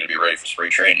 I wasn't going to be ready for spring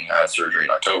training. I had surgery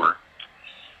in October.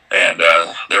 And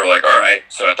they were like, all right.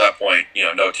 So at that point,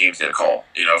 no team's going to call.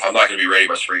 If I'm not going to be ready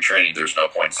by spring training, there's no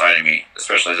point in signing me,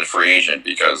 especially as a free agent,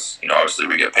 because, obviously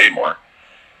we get paid more.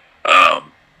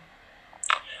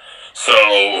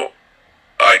 So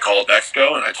I called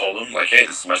Mexico and I told them, like, hey,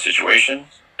 this is my situation.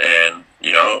 And,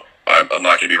 I'm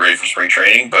not going to be ready for spring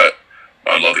training, but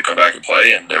I'd love to come back and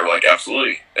play. And they were like,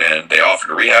 absolutely. And they offered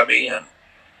to rehab me, and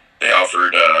they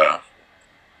offered,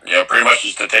 pretty much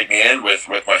just to take me in with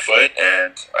my foot.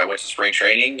 And I went to spring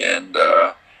training, and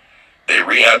they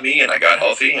rehabbed me, and I got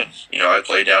healthy. And, I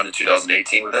played down in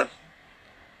 2018 with them.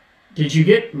 Did you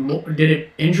get did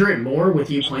it injure it more with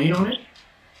you playing on it?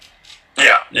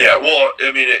 Yeah. Well,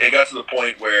 I mean, it got to the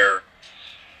point where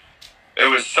it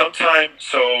was sometime,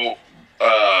 so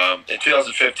in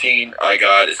 2015, I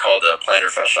got, it's called plantar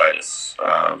fasciitis.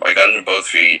 I got it in both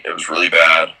feet. It was really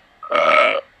bad.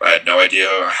 I had no idea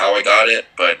how I got it,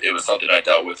 but it was something I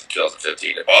dealt with in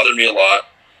 2015. It bothered me a lot,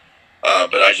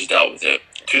 but I just dealt with it.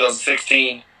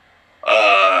 2016,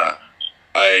 I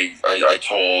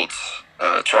told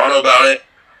Toronto about it,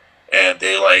 and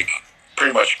they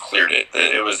pretty much cleared it.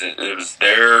 It was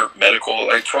their medical.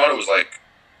 Toronto was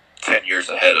 10 years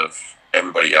ahead of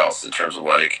everybody else in terms of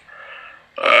their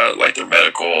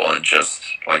medical and just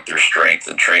their strength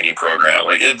and training program.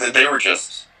 They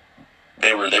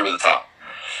were the top.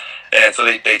 And so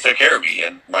they took care of me,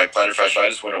 and my plantar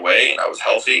fasciitis went away, and I was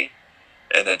healthy.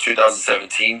 And then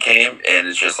 2017 came, and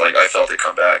it's just I felt it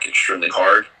come back extremely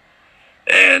hard.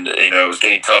 And, it was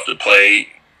getting tough to play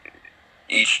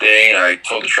each day, and I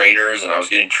told the trainers, and I was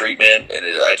getting treatment, and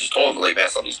I just told them, man,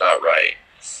 something's not right.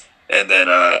 And then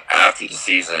after the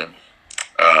season,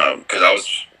 because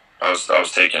I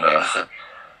was taking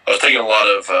a lot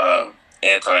of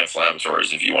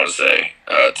anti-inflammatories, if you want to say,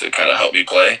 to kind of help me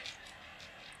play,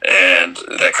 and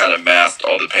that kind of masked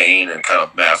all the pain and kind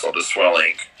of masked all the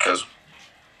swelling. Because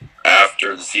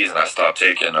after the season, I stopped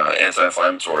taking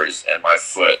anti-inflammatories, and my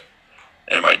foot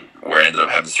and where I ended up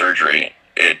having surgery,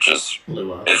 it just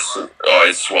blew up.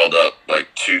 It swelled up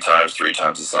like 2 times, 3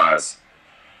 times the size.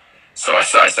 So I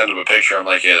sent them a picture. I'm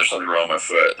like, hey, there's something wrong with my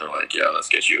foot. They're like, yeah, let's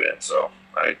get you in. So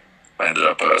I ended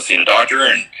up seeing a doctor,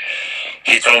 and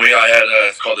he told me I had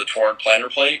it's called the torn plantar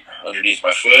plate underneath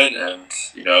my foot, and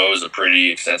it was a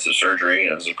pretty extensive surgery,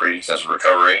 and it was a pretty extensive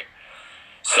recovery.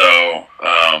 So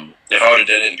if I would have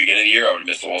done it at the beginning of the year, I would have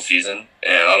missed the whole season,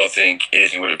 and I don't think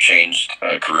anything would have changed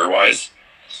career-wise.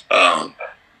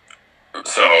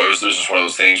 So it was just one of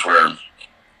those things where I'm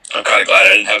kind of glad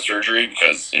I didn't have surgery,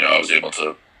 because I was able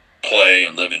to play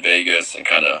and live in Vegas and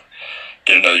kind of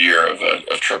get another year of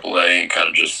AAA and kind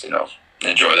of just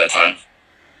enjoy that time.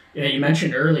 Yeah, you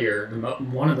mentioned earlier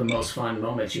one of the most fun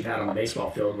moments you've had on the baseball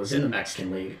field was in the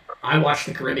Mexican League. I watch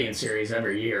the Caribbean Series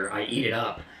every year. I eat it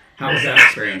up. How was that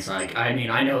experience like? I mean,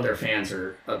 I know their fans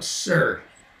are absurd.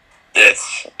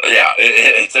 It's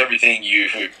everything you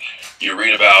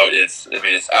read about. It's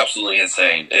absolutely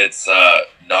insane. It's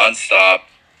nonstop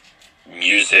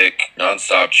music,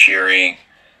 nonstop cheering.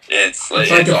 It's like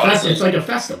a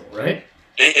festival, right?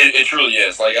 It truly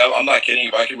is. Like, I'm not kidding.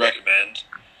 If I could recommend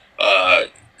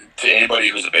to anybody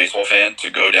who's a baseball fan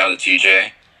to go down to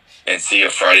TJ and see a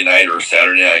Friday night or a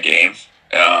Saturday night game,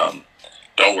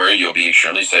 don't worry, you'll be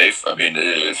extremely safe. I mean,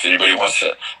 if anybody wants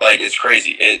to, it's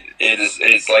crazy.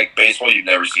 It's like baseball you've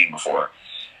never seen before.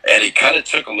 And it kind of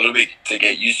took a little bit to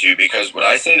get used to, because when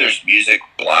I say there's music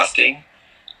blasting,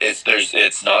 it's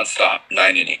nonstop,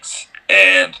 9 innings.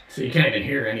 And so you can't even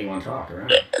hear anyone talk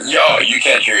around. Yeah, you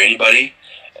can't hear anybody.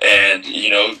 And,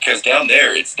 because down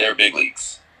there, it's their big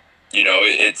leagues.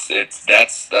 That's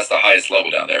the highest level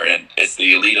down there. And it's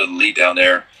the elite of the league down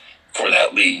there for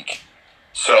that league.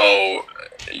 So,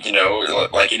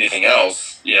 like anything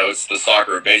else, it's the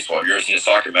soccer of baseball. If you've ever seen a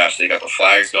soccer match, they got the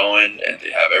flags going and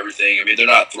they have everything. I mean, they're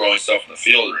not throwing stuff in the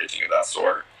field or anything of that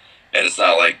sort. And it's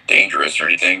not dangerous or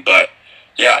anything. But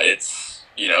yeah, it's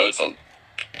a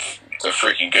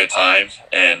freaking good time.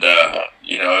 And,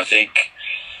 I think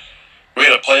we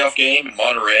had a playoff game in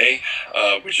Monterey,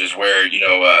 which is where,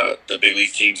 the big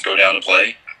league teams go down to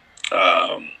play.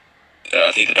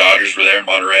 I think the Dodgers were there in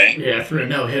Monterey. Yeah, for a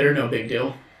no-hitter, no big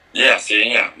deal. Yeah,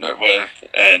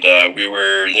 and we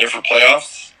were there for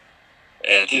playoffs,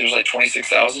 and I think there was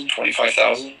 26,000,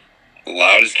 25,000,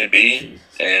 loud as can be.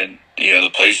 Jeez. And, the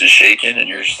place is shaking, and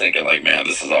you're just thinking, man,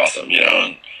 this is awesome,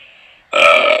 and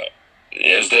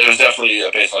it was definitely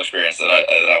a baseball experience that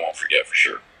I won't forget for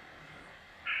sure.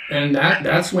 And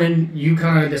that's when you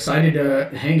kind of decided to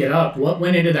hang it up. What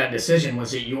went into that decision?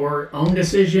 Was it your own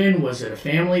decision? Was it a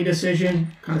family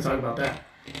decision? Kind of talk about that.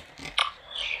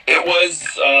 It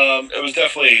was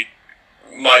definitely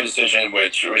my decision,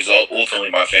 which was ultimately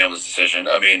my family's decision.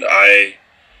 I mean, I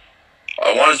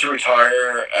wanted to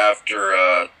retire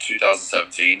after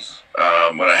 2017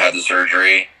 when I had the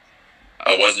surgery.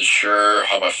 I wasn't sure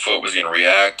how my foot was going to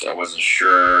react. I wasn't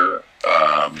sure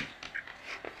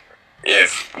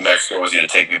if Mexico was going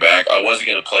to take me back. I wasn't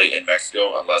going to play in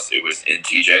Mexico unless it was in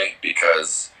TJ,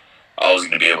 because I was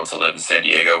going to be able to live in San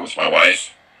Diego with my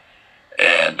wife.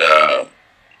 And,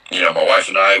 my wife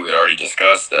and I, we had already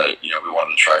discussed that, we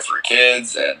wanted to try for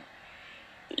kids. And,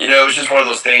 it was just one of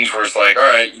those things where it's like, all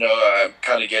right, I'm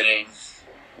kind of getting,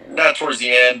 not towards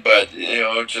the end, but,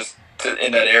 just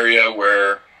in that area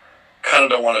where kind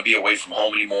of don't want to be away from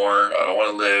home anymore. I don't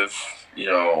want to live,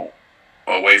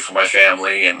 away from my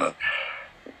family. And,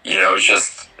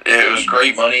 it was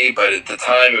great money, but at the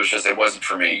time it wasn't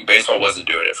for me. Baseball wasn't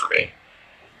doing it for me.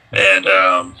 And,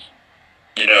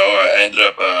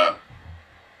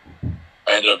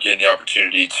 I ended up getting the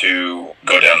opportunity to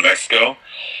go down to Mexico.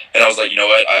 And I was like, you know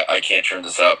what, I can't turn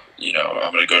this up. I'm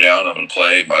going to go down, I'm going to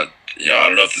play. I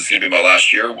don't know if this is going to be my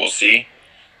last year. We'll see.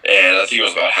 And I think it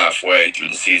was about halfway through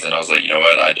the season. I was like, you know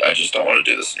what, I just don't want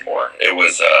to do this anymore. It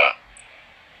was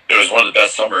one of the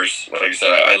best summers. Like I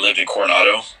said, I lived in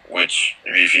Coronado, which,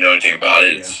 if you know anything about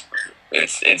it,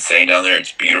 it's insane down there.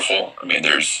 It's beautiful. I mean,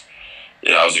 I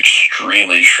was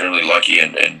extremely, extremely lucky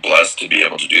and blessed to be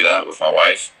able to do that with my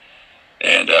wife.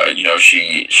 And,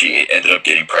 she ended up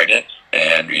getting pregnant,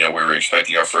 and, we were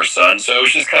expecting our first son. So it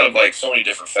was just kind of so many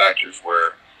different factors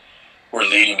were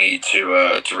leading me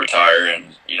to retire.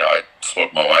 And, I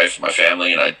spoke to my wife and my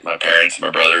family and my parents and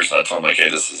my brothers, and I told them, hey,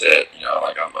 this is it. I'm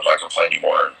not going to play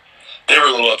anymore. they were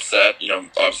a little upset.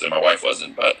 Obviously my wife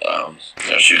wasn't, but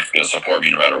she was going to support me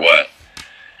no matter what.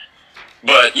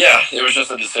 But yeah, it was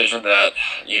just a decision that,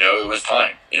 it was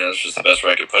time. It's just the best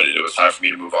way I could put it. It was time for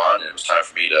me to move on. It was time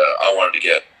for me I wanted to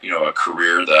get, a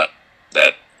career that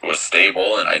was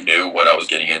stable, and I knew what I was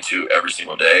getting into every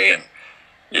single day. And,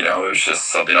 it was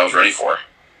just something I was ready for.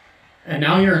 And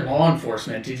now you're in law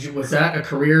enforcement. Was that a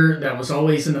career that was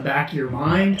always in the back of your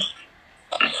mind?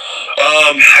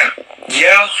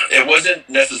 Yeah, it wasn't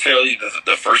necessarily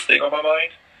the first thing on my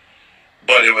mind.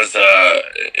 But it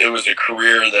was a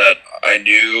career that I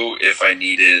knew if I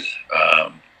needed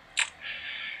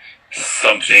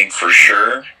something for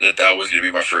sure that was going to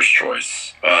be my first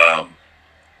choice.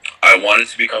 I wanted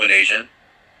to become an agent.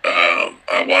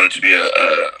 I wanted to be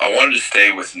I wanted to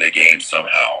stay within the game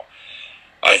somehow.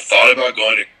 I thought about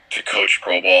going to coach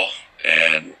pro ball,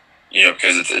 and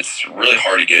because it's really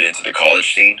hard to get into the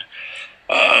college scene.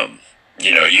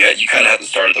 You kind of have to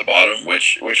start at the bottom,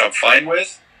 which I'm fine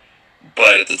with.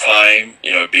 But at the time,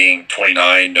 being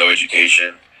 29, no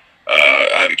education,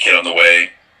 I have a kid on the way,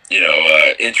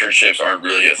 internships aren't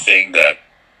really a thing that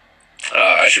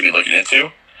I should be looking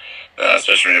into,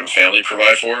 especially when I have a family to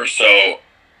provide for. So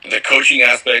the coaching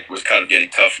aspect was kind of getting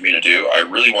tough for me to do. I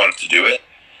really wanted to do it.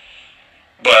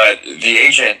 But the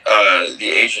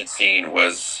agent scene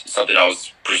was something I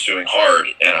was pursuing hard,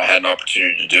 and I had an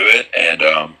opportunity to do it, and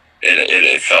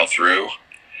it fell through.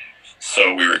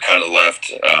 So we were kind of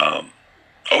left, I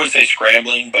wouldn't say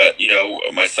scrambling, but,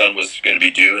 my son was going to be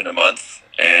due in a month,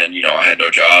 and, I had no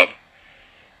job.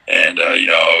 And,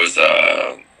 I was,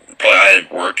 I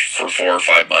hadn't worked for 4 or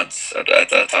 5 months at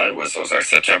that time. It was like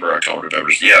September, October,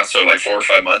 November. Yeah, so like 4 or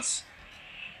 5 months.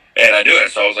 And I knew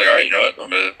it. So I was like, all right, you know what? I'm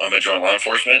going to join law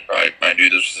enforcement. I knew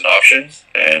this was an option,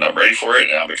 and I'm ready for it,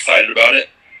 and I'm excited about it.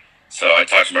 So I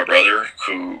talked to my brother,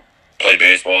 who played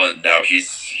baseball, and now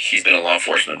he's been in law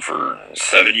enforcement for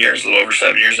 7 years, a little over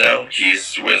 7 years now.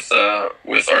 He's with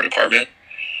our department.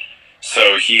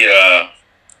 So he, I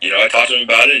talked to him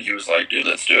about it, and he was like, dude,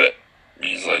 let's do it.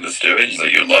 He's like, let's do it. He's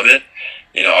like, you'll love it.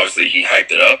 Obviously he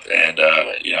hyped it up, and,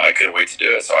 I couldn't wait to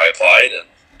do it. So I applied,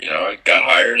 and, I got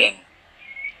hired, and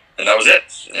that was it.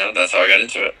 That's how I got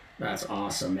into it. That's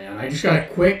awesome, man. I just got a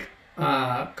quick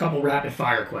couple rapid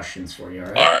fire questions for you, all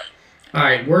right? All right. All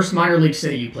right, worst minor league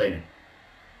city you played in?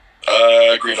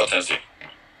 Greenville, Tennessee.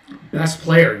 Best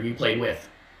player you played with?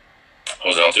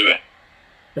 Jose Altuve.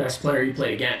 Best player you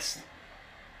played against?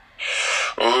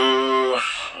 Ooh,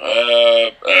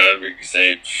 we could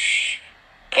say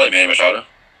probably Manny Machado.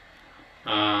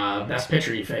 Best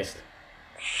pitcher you faced?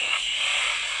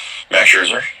 Max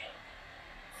Scherzer.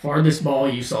 Farthest ball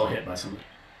you saw hit by somebody?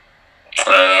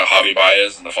 Javi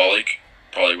Baez in the Fall League.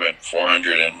 Probably went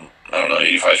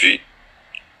 485 feet.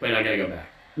 Wait, I gotta go back.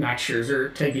 Max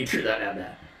Scherzer, take me through that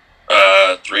at-bat.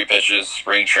 3 pitches,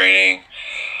 spring training.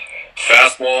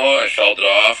 Fastball, I felt it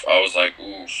off. I was like,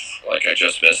 oof, like I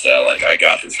just missed that. Like, I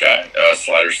got this guy.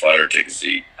 Slider, take a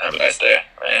seat. Have a nice day.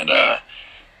 And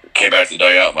came back to the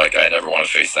dugout. I'm like, I never want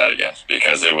to face that again,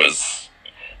 because it was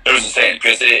insane.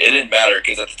 Because it didn't matter,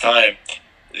 because at the time,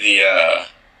 he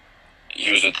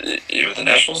was with the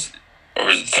Nationals, or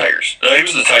was it the Tigers? No, he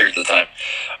was with the Tigers at the time.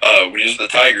 When he was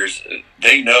with the Tigers,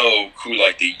 they know who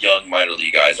like the young minor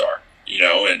league guys are,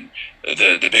 and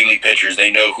the big league pitchers,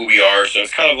 they know who we are. So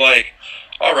it's kind of like,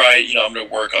 all right, I'm going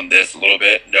to work on this a little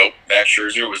bit. Nope. Max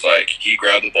Scherzer was like, he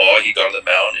grabbed the ball, he got on the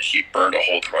mound, and he burned a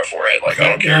hole through my forehead. Like, I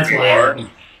don't care who you are.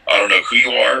 I don't know who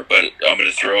you are, but I'm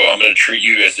going to treat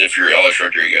you as if you're Alex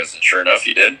Rodriguez. And sure enough,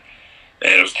 he did.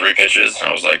 And it was 3 pitches. And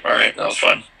I was like, all right, that was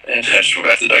fun. And I just went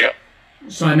back to the dugout.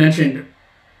 So I mentioned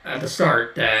at the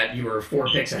start that you were 4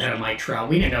 picks ahead of Mike Trout.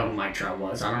 We didn't know who Mike Trout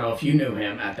was. I don't know if you knew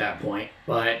him at that point,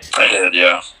 but I did,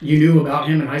 yeah. You knew about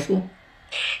him in high school?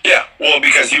 Yeah, well,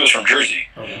 because he was from Jersey.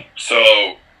 Okay.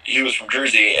 So he was from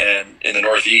Jersey, and in the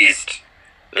Northeast,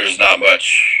 there's not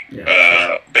much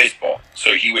baseball.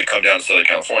 So he would come down to Southern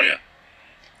California.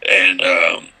 And,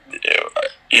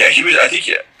 he was, I think,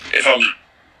 if I'm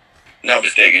not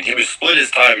mistaken, he was split his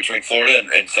time between Florida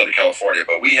and Southern California,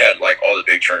 but we had like all the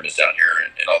big tournaments down here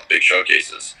and all the big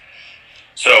showcases.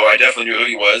 So I definitely knew who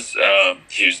he was.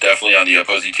 He was definitely on the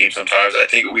opposing team sometimes. I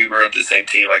think we were on the same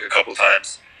team like a couple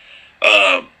times.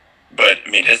 But I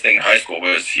mean, his thing in high school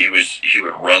was he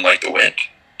would run like the wind.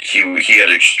 He had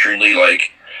extremely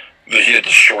he had the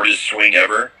shortest swing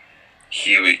ever.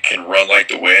 He can run like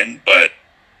the wind, but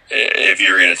if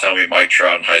you were going to tell me Mike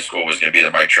Trout in high school was going to be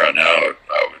the Mike Trout now,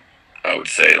 I would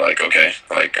say, like, okay,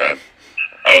 like, I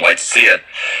would like to see it.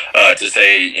 To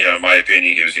say, in my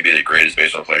opinion, he was going to be the greatest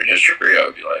baseball player in history, I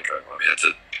would be like, I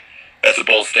mean, that's a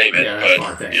bold statement.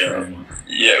 Yeah, but,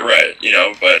 yeah, right,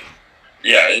 but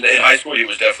Yeah, in high school he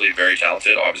was definitely very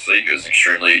talented. Obviously, he was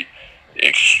extremely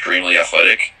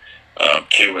athletic.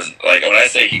 Kid was like, when I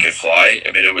say he could fly,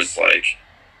 I mean it was like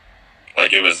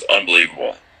it was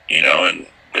unbelievable, you know, and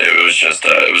it was just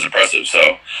it was impressive.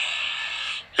 So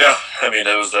yeah, I mean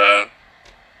it was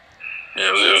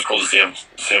it was cool to see him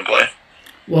play.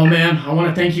 Well, man, I want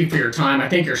to thank you for your time. I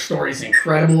think your story is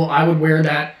incredible. I would wear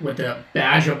that with a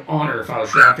badge of honor if I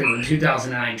was drafted in the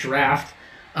 2009 draft.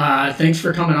 Thanks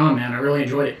for coming on, man. I really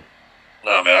enjoyed it.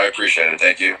 No, man, I appreciate it.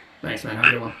 Thank you. Thanks, man. Have a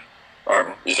good one. All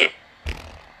right, you too.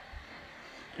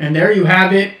 And there you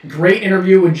have it. Great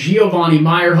interview with Jiovanni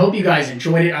Mier. Hope you guys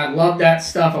enjoyed it. I love that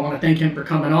stuff. I want to thank him for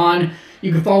coming on.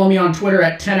 You can follow me on Twitter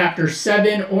at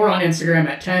 10After7 or on Instagram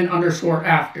at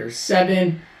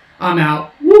 10_after7. I'm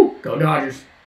out. Woo! Go Dodgers.